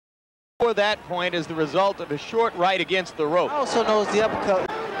For that point is the result of a short right against the rope. Also knows the uppercut.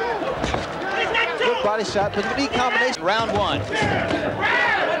 Good body shot, but you need combination. Round one.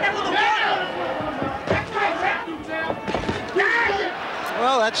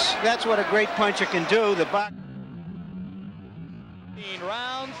 Well, that's what a great puncher can do. The box.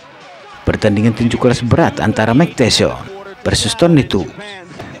 Pertandingan tinju kelas berat antara Mike Tyson versus Tinju,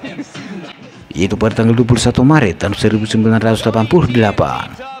 yaitu pada tanggal 21 Maret tahun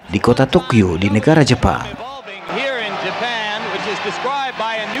 1988 di kota Tokyo di negara Jepang.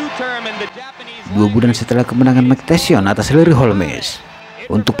 2 bulan setelah kemenangan Mike Tyson atas Larry Holmes,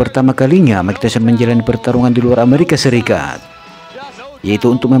 untuk pertama kalinya Mike Tyson menjalani pertarungan di luar Amerika Serikat, yaitu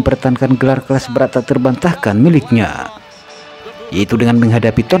untuk mempertahankan gelar kelas berat tak terbantahkan miliknya, yaitu dengan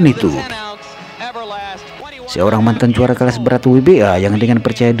menghadapi Tinju, seorang mantan juara kelas berat WBA yang dengan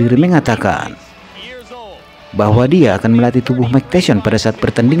percaya diri mengatakan bahwa dia akan melatih tubuh Mike Tyson pada saat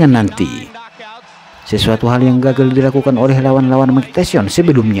pertandingan nanti, sesuatu hal yang gagal dilakukan oleh lawan-lawan Mike Tyson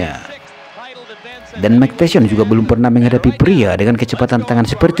sebelumnya. Dan Mike Tyson juga belum pernah menghadapi pria dengan kecepatan tangan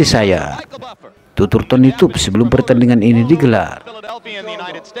seperti saya, tutur Tinju sebelum pertandingan ini digelar.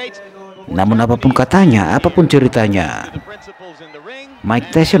 Namun apapun katanya, apapun ceritanya,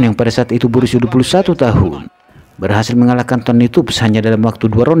 Mike Tyson yang pada saat itu berusia 21 tahun berhasil mengalahkan Tinju hanya dalam waktu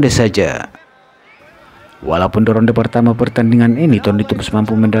 2 ronde saja. Walaupun di ronde pertama pertandingan ini Tinju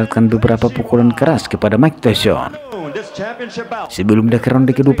mampu mendapatkan beberapa pukulan keras kepada Mike Tyson, sebelum ke ronde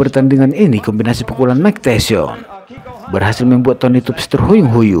kedua pertandingan ini kombinasi pukulan Mike Tyson berhasil membuat Tinju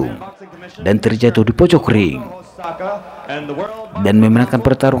terhuyung-huyung dan terjatuh di pojok ring dan memenangkan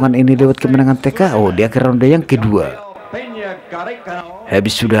pertarungan ini lewat kemenangan TKO di akhir ronde yang kedua.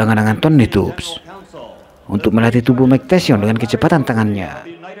 Habis sudah angan-angan Tinju untuk melatih tubuh Mike Tyson dengan kecepatan tangannya.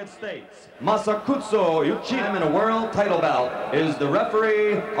 Masakutsu Yuchim in a world title bout is the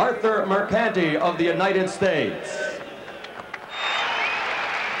referee Arthur Mercanti of the United States.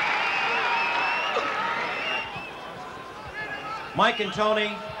 Mike and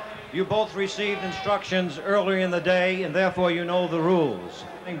Tony, you both received instructions earlier in the day, and therefore you know the rules.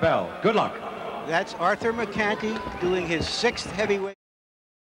 Bell, good luck. That's Arthur Mercanti doing his 6th heavyweight.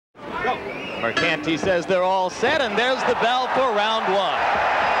 Go. Mercanti says they're all set, and there's the bell for round one.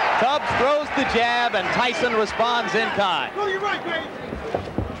 Tubbs throws the jab, and Tyson responds in kind.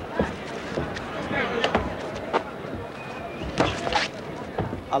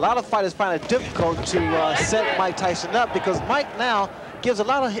 A lot of fighters find it difficult to set Mike Tyson up because Mike now gives a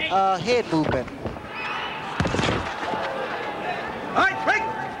lot of head movement. All right, break.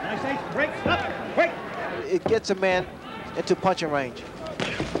 Nice, break, stop, break. It gets a man into punching range.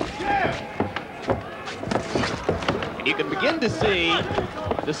 And you can begin to see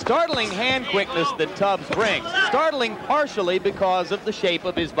the startling hand quickness that Tubbs brings. Startling partially because of the shape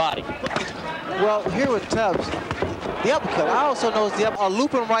of his body. Well, here with Tubbs, the uppercut. I also notice a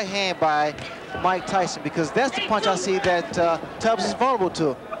looping right hand by Mike Tyson because that's the punch I see that Tubbs is vulnerable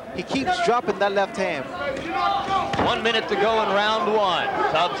to. He keeps dropping that left hand. 1 minute to go in round one.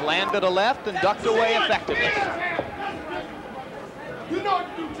 Tubbs landed a left and ducked away effectively. You know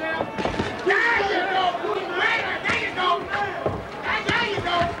what to do, champ. There you go. There you go. There you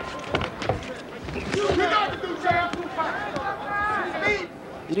go. You know what to do, champ.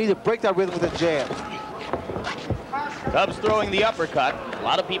 You need to break that rhythm with a jab. Tubbs throwing the uppercut. A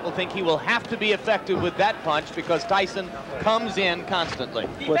lot of people think he will have to be effective with that punch because Tyson comes in constantly.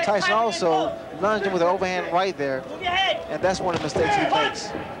 But Tyson also lunged him with an overhand right there, and that's one of the mistakes he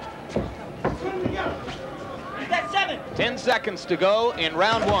makes. 10 seconds to go in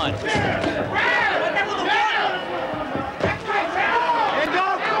round one.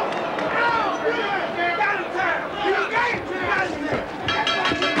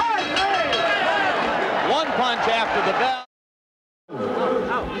 One punch after the bell.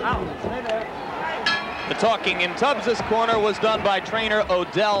 The talking in Tubbs' corner was done by trainer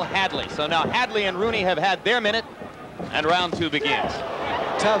Odell Hadley. So now Hadley and Rooney have had their minute, and round two begins.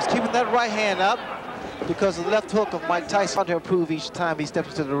 Tubbs keeping that right hand up because the left hook of Mike Tyson to improve each time he steps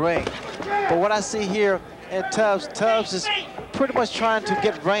into the ring. But what I see here in Tubbs is pretty much trying to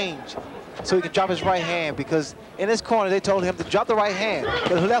get range so he can drop his right hand because in his corner they told him to drop the right hand.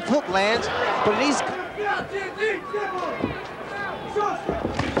 But the left hook lands, but it needs...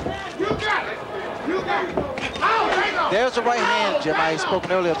 There's the right hand, Jim, I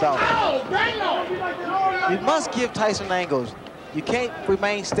spoken earlier about. You must give Tyson angles. You can't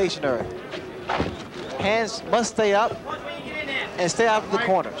remain stationary. Hands must stay up and stay out of the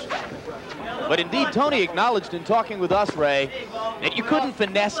corners. But indeed, Tony acknowledged in talking with us, Ray, that you couldn't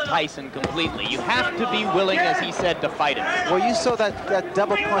finesse Tyson completely. You have to be willing, as he said, to fight it. Well, you saw that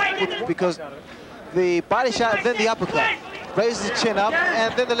double punch because the body shot, then the uppercut. Raises the chin up,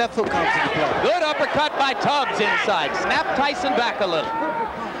 and then the left hook comes into play. Good uppercut by Tubbs inside. Snap Tyson back a little.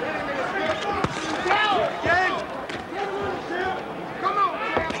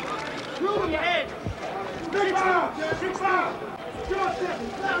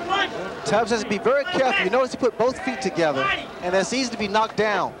 Tubbs has to be very careful. You notice he put both feet together, and that's easy to be knocked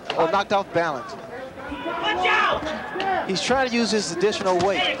down or knocked off balance. He's trying to use his additional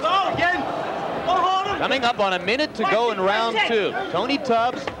weight. Coming up on a minute to go in round two. Tony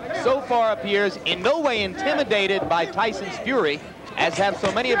Tubbs so far appears in no way intimidated by Tyson's fury, as have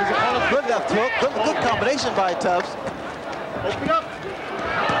so many of his opponents. Good left hook, good combination by Tubbs. Open up.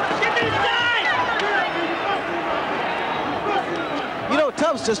 You know,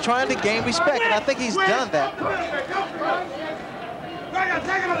 Tubbs just trying to gain respect, and I think he's done that.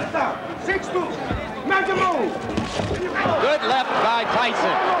 Good left by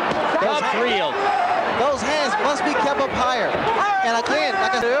Tyson. Tubbs reeled. Those hands must be kept up higher. And again,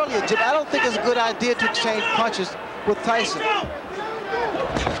 like I said earlier, Jim, I don't think it's a good idea to exchange punches with Tyson.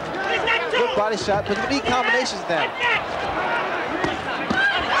 Good body shot, but you need combinations now.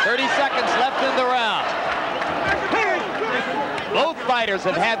 30 seconds left in the round. Both fighters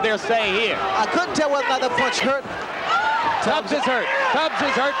have had their say here. I couldn't tell whether or not that punch hurt. Tubbs is hurt. Tubbs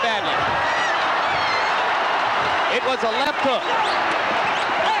is hurt badly. It was a left hook.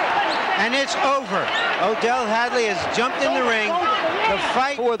 And it's over. Odell Hadley has jumped in the ring. The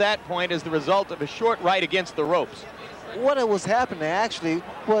fight For that point is the result of a short right against the ropes. What was happening actually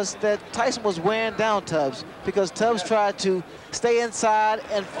was that Tyson was wearing down Tubbs because Tubbs tried to stay inside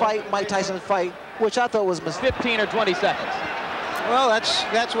and fight Mike Tyson's fight, which I thought was a mistake. 15 or 20 seconds. Well,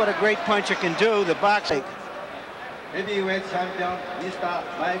 that's what a great puncher can do. The boxing. Heavyweight champion, Mr.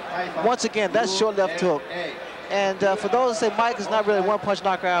 Mike Tyson. Once again, that's short left hook. And for those that say Mike is not really a one-punch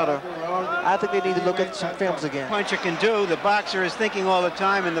knockout, I think they need to look at some films again. Puncher can do. The boxer is thinking all the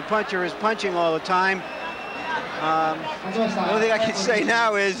time, and the puncher is punching all the time. The only thing I can say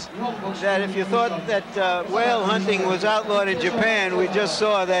now is that if you thought that whale hunting was outlawed in Japan, we just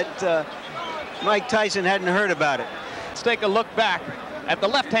saw that Mike Tyson hadn't heard about it. Let's take a look back at the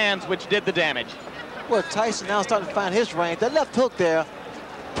left hands which did the damage. Well, Tyson now starting to find his range. That left hook there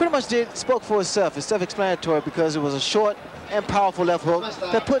pretty much spoke for itself. It's self-explanatory because it was a short and powerful left hook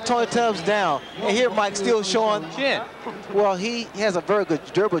that put Tony Tubbs down. And here Mike still showing chin. Well, he has a very good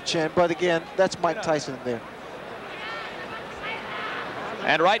durable chin, but again, that's Mike Tyson there.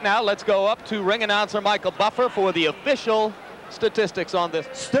 And right now, let's go up to ring announcer Michael Buffer for the official statistics on this.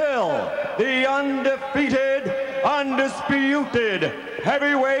 Still, the undefeated, undisputed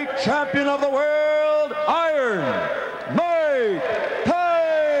heavyweight champion of the world, Iron